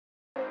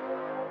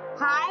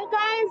Hi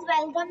guys,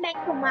 welcome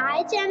back to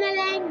my channel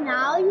and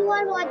now you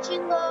are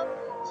watching a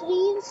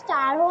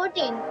 3-star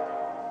hotel.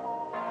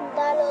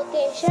 The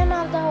location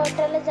of the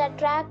hotel is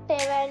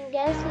attractive and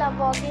guests love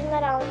walking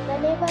around the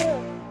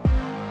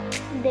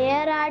neighborhood.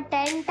 There are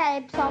 10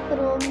 types of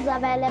rooms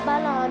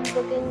available on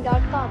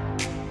booking.com.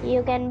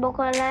 You can book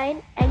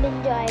online and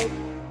enjoy it.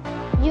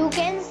 You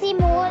can see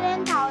more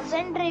than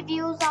 1000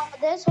 reviews of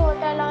this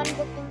hotel on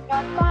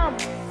booking.com.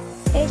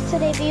 Its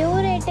review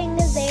rating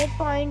is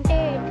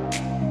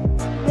 8.8.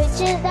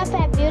 which is the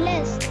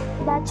fabulous.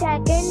 The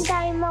check-in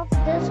time of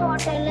this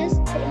hotel is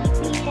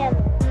 3 p.m.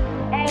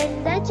 and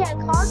the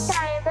check-out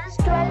time is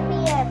 12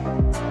 p.m.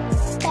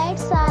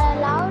 Pets are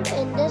allowed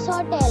in this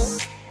hotel.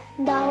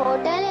 The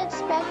hotel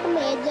expects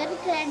major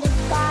credit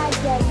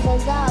cards and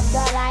reserves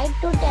the right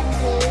to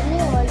temporarily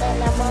hold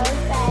an amount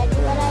prior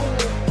to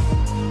arrival.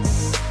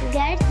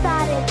 Guests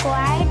are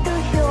required to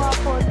show a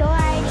photo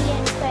ID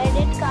and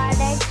credit card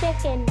at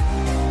check-in.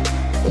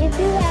 If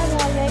you have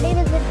already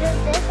visited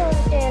this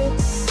hotel,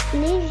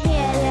 please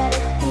share your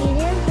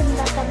experience in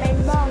the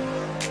comment box.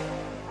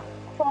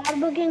 For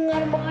booking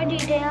or more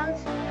details,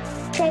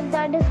 check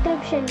the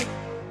description.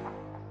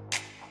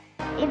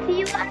 If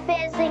you are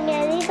facing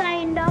any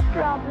kind of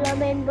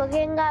problem in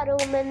booking a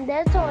room in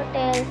this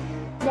hotel,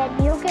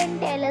 then you can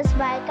tell us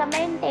by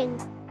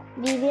commenting.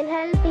 We will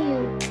help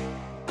you.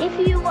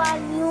 If you are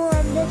new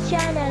on this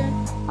channel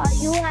or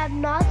you have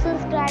not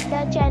subscribed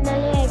the channel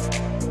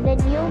yet, then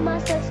you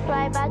must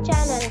subscribe our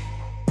channel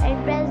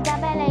and press the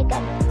bell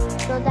icon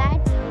so that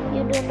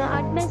you do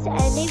not miss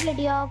any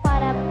video of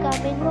our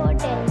upcoming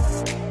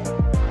hotels.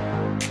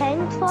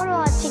 Thanks for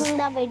watching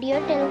the video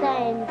till the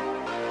end.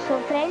 So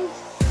friends,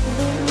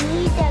 we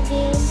meet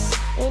again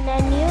in a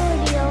new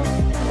video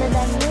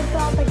with a